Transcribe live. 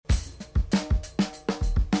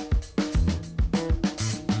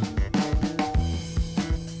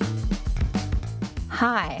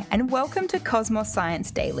Hi, and welcome to Cosmos Science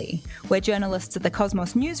Daily, where journalists at the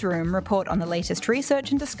Cosmos newsroom report on the latest research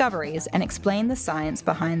and discoveries and explain the science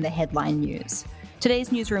behind the headline news.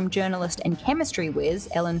 Today's newsroom journalist and chemistry whiz,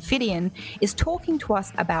 Ellen Fidian, is talking to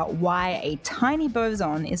us about why a tiny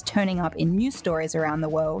boson is turning up in news stories around the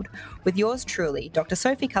world, with yours truly, Dr.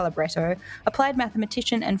 Sophie Calabretto, applied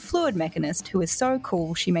mathematician and fluid mechanist who is so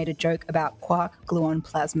cool she made a joke about quark-gluon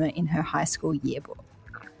plasma in her high school yearbook.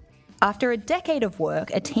 After a decade of work,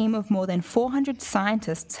 a team of more than 400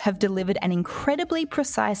 scientists have delivered an incredibly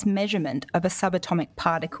precise measurement of a subatomic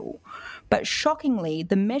particle. But shockingly,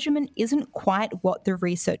 the measurement isn't quite what the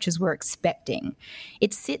researchers were expecting.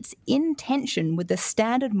 It sits in tension with the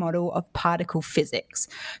standard model of particle physics.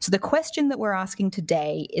 So the question that we're asking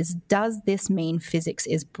today is, does this mean physics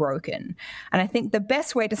is broken? And I think the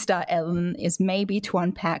best way to start, Ellen, is maybe to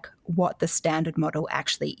unpack what the standard model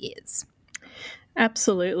actually is.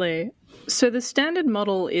 Absolutely. So the standard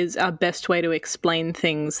model is our best way to explain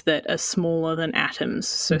things that are smaller than atoms,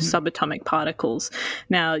 so subatomic particles.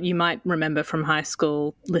 Now, you might remember from high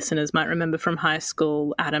school, listeners might remember from high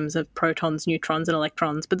school, atoms of protons, neutrons, and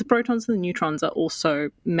electrons, but the protons and the neutrons are also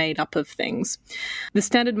made up of things. The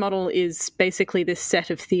standard model is basically this set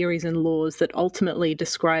of theories and laws that ultimately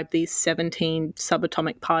describe these 17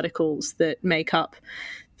 subatomic particles that make up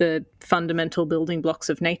the fundamental building blocks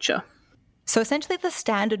of nature. So essentially, the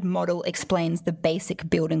standard model explains the basic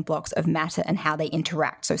building blocks of matter and how they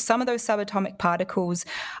interact. So some of those subatomic particles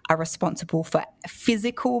are responsible for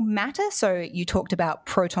physical matter. So you talked about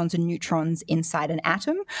protons and neutrons inside an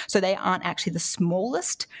atom. So they aren't actually the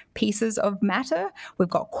smallest pieces of matter. We've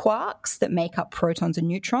got quarks that make up protons and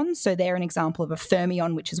neutrons. So they're an example of a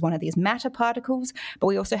fermion, which is one of these matter particles. But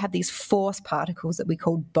we also have these force particles that we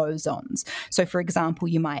call bosons. So for example,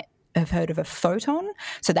 you might have heard of a photon.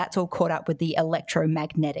 So that's all caught up with the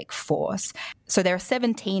electromagnetic force. So there are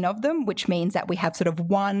 17 of them, which means that we have sort of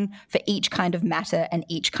one for each kind of matter and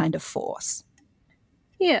each kind of force.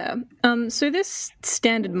 Yeah. So this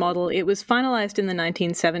standard model, it was finalized in the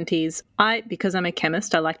 1970s. Because I'm a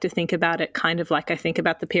chemist, I like to think about it kind of like I think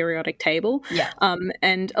about the periodic table. Yeah.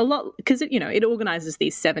 And a lot, because it organizes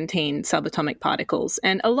these 17 subatomic particles.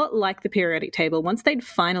 And a lot like the periodic table, once they'd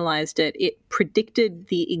finalized it, it predicted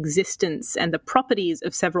the existence and the properties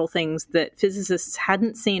of several things that physicists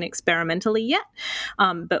hadn't seen experimentally yet,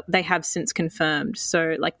 but they have since confirmed.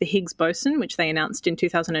 So like the Higgs boson, which they announced in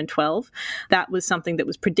 2012, that was something that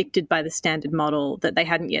was predicted by the standard model that they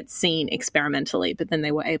hadn't yet seen experimentally, but then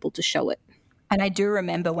they were able to show it. And I do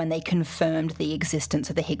remember when they confirmed the existence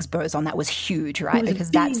of the Higgs boson, that was huge, right?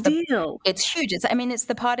 Because that's the deal. It's huge. It's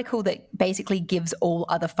the particle that basically gives all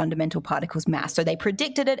other fundamental particles mass. So they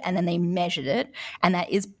predicted it and then they measured it, and that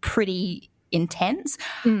is pretty intense.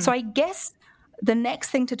 So I guess the next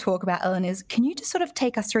thing to talk about, Ellen, is can you just sort of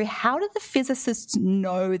take us through how do the physicists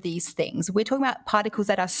know these things? We're talking about particles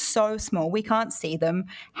that are so small, we can't see them.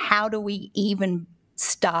 How do we even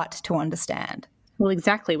start to understand? Well,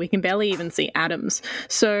 exactly. We can barely even see atoms.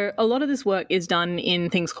 So a lot of this work is done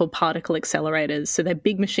in things called particle accelerators. So they're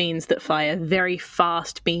big machines that fire very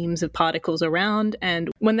fast beams of particles around.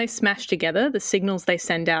 And when they smash together, the signals they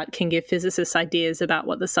send out can give physicists ideas about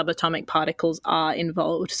what the subatomic particles are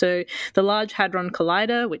involved. So the Large Hadron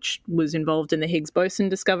Collider, which was involved in the Higgs boson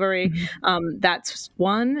discovery, that's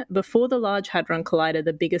one. Before the Large Hadron Collider,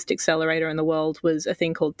 the biggest accelerator in the world was a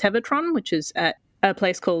thing called Tevatron, which is at a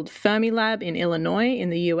place called Fermilab in Illinois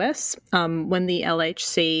in the US. When the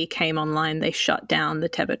LHC came online, they shut down the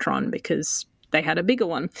Tevatron because they had a bigger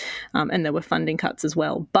one, and there were funding cuts as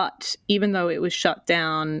well. But even though it was shut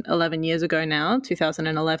down 11 years ago now,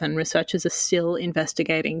 2011, researchers are still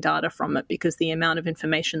investigating data from it because the amount of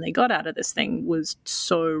information they got out of this thing was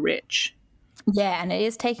so rich. Yeah, and it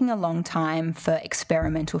is taking a long time for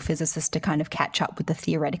experimental physicists to kind of catch up with the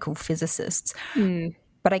theoretical physicists.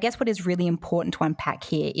 But I guess what is really important to unpack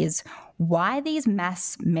here is why these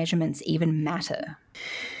mass measurements even matter.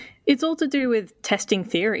 It's all to do with testing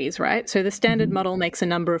theories, right? So the standard model makes a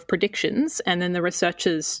number of predictions, and then the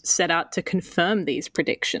researchers set out to confirm these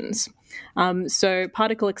predictions. So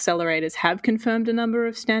particle accelerators have confirmed a number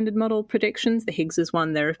of standard model predictions. The Higgs is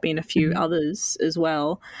one. There have been a few others as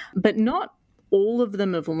well, but not all of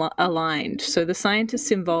them have aligned. So the scientists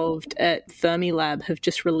involved at Fermilab have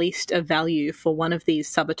just released a value for one of these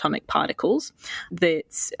subatomic particles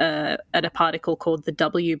that's at a particle called the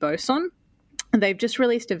W boson. They've just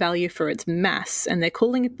released a value for its mass, and they're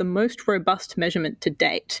calling it the most robust measurement to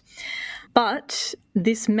date. But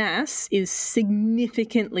this mass is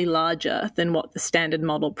significantly larger than what the standard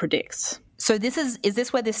model predicts. So is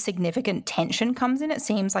this where this significant tension comes in? It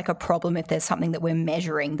seems like a problem if there's something that we're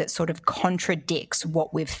measuring that sort of contradicts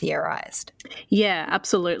what we've theorized. Yeah,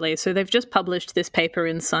 absolutely. So they've just published this paper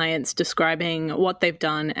in Science describing what they've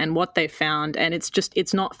done and what they've found, and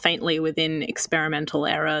it's not faintly within experimental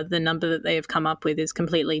error. The number that they have come up with is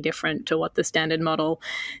completely different to what the standard model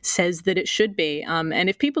says that it should be. And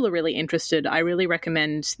if people are really interested, I really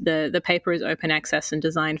recommend the paper is open access and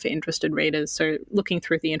designed for interested readers. So looking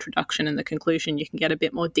through the introduction and the conclusion, you can get a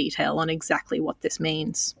bit more detail on exactly what this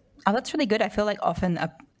means. Oh, that's really good. I feel like often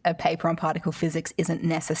a paper on particle physics isn't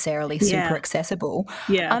necessarily super accessible.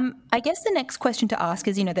 Yeah. I guess the next question to ask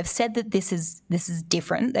is, they've said that this is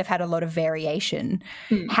different. They've had a lot of variation.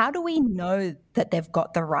 How do we know that they've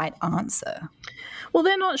got the right answer? Well,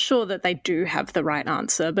 they're not sure that they do have the right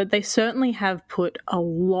answer, but they certainly have put a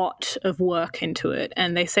lot of work into it.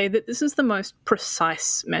 And they say that this is the most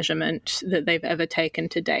precise measurement that they've ever taken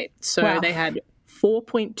to date. So They had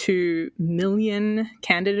 4.2 million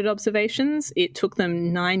candidate observations. It took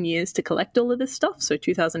them 9 years to collect all of this stuff, so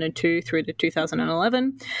 2002 through to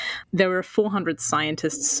 2011. There were 400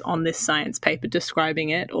 scientists on this science paper describing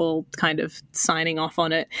it, all kind of signing off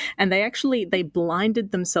on it. And they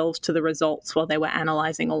blinded themselves to the results while they were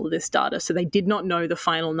analyzing all of this data. So they did not know the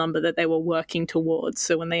final number that they were working towards.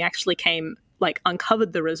 So when they actually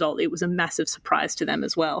uncovered the result, it was a massive surprise to them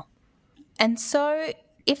as well. And so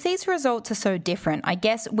if these results are so different, I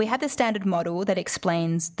guess we had the standard model that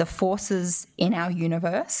explains the forces in our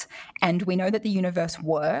universe, and we know that the universe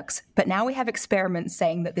works, but now we have experiments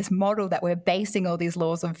saying that this model that we're basing all these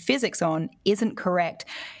laws of physics on isn't correct.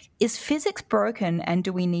 Is physics broken, and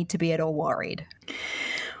do we need to be at all worried?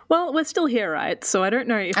 Well, we're still here, right? So I don't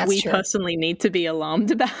know if we personally need to be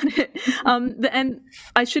alarmed about it. And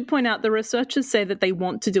I should point out the researchers say that they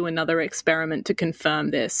want to do another experiment to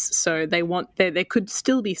confirm this. So there could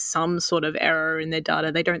still be some sort of error in their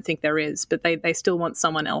data. They don't think there is, but they still want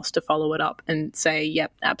someone else to follow it up and say,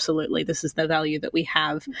 yep, absolutely, this is the value that we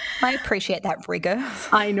have. I appreciate that rigor.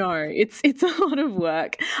 I know. It's a lot of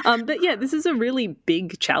work. But yeah, this is a really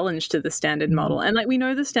big challenge to the standard model. And we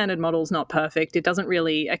know the standard model is not perfect. It doesn't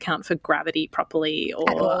really account for gravity properly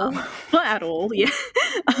or not at all. Yeah.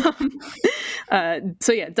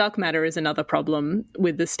 Dark matter is another problem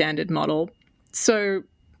with the standard model. So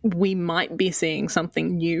we might be seeing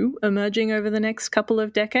something new emerging over the next couple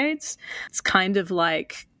of decades. It's kind of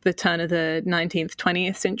like the turn of the 19th,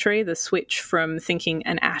 20th century, the switch from thinking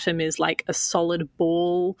an atom is like a solid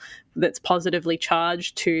ball that's positively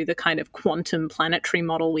charged to the kind of quantum planetary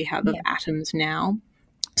model we have of atoms now.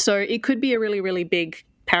 So it could be a really, really big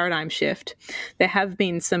paradigm shift. There have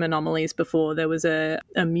been some anomalies before. There was a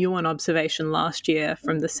muon observation last year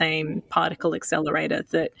from the same particle accelerator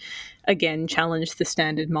that, again, challenged the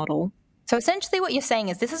standard model. So essentially what you're saying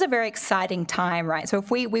is this is a very exciting time, right? So if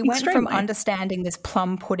we went from understanding this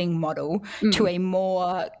plum pudding model to a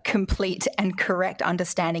more complete and correct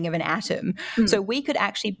understanding of an atom. So we could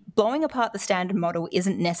actually, blowing apart the standard model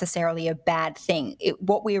isn't necessarily a bad thing.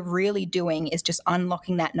 What we're really doing is just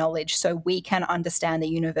unlocking that knowledge so we can understand the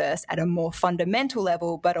universe at a more fundamental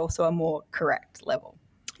level, but also a more correct level.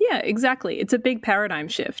 Yeah, exactly. It's a big paradigm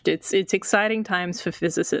shift. It's exciting times for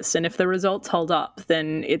physicists. And if the results hold up,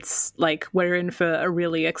 then it's like we're in for a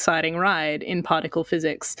really exciting ride in particle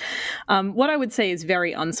physics. What I would say is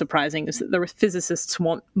very unsurprising is that the physicists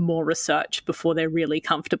want more research before they're really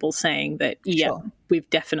comfortable saying that, we've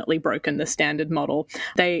definitely broken the standard model.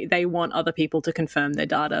 They want other people to confirm their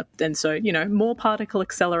data. And so, more particle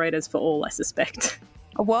accelerators for all, I suspect.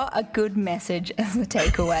 What a good message as a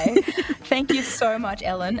takeaway. Thank you so much,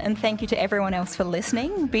 Ellen, and thank you to everyone else for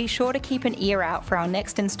listening. Be sure to keep an ear out for our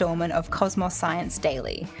next instalment of Cosmos Science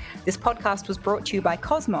Daily. This podcast was brought to you by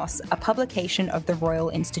Cosmos, a publication of the Royal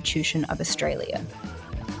Institution of Australia.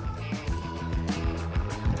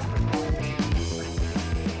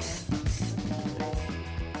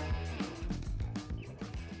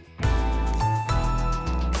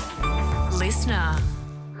 Listener.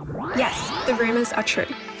 Yes, the rumours are true.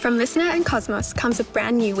 From Listener and Cosmos comes a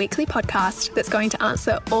brand new weekly podcast that's going to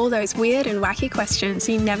answer all those weird and wacky questions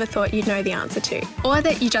you never thought you'd know the answer to, or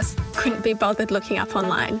that you just couldn't be bothered looking up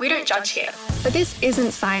online. We don't judge here. But this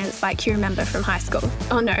isn't science like you remember from high school.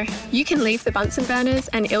 Oh no, you can leave the Bunsen burners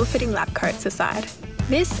and ill-fitting lab coats aside.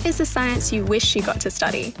 This is the science you wish you got to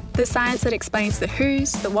study. The science that explains the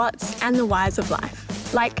whos, the whats, and the whys of life.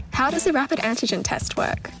 Like, how does a rapid antigen test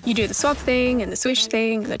work? You do the swab thing and the swish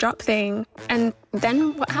thing, the drop thing, and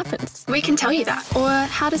then what happens? We can tell you that. Or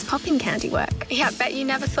how does popping candy work? Yeah, bet you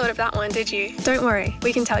never thought of that one, did you? Don't worry,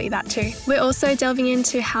 we can tell you that too. We're also delving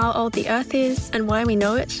into how old the Earth is and why we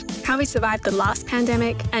know it, how we survived the last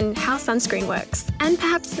pandemic, and how sunscreen works. And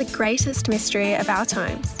perhaps the greatest mystery of our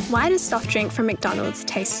times. Why does soft drink from McDonald's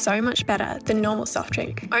taste so much better than normal soft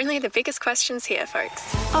drink? Only the biggest questions here, folks.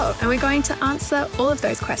 Oh, and we're going to answer all of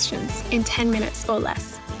those questions in 10 minutes or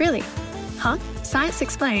less. Really? Huh? Science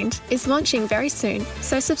Explained is launching very soon,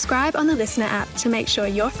 so subscribe on the Listener app to make sure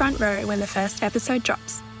you're front row when the first episode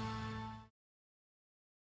drops.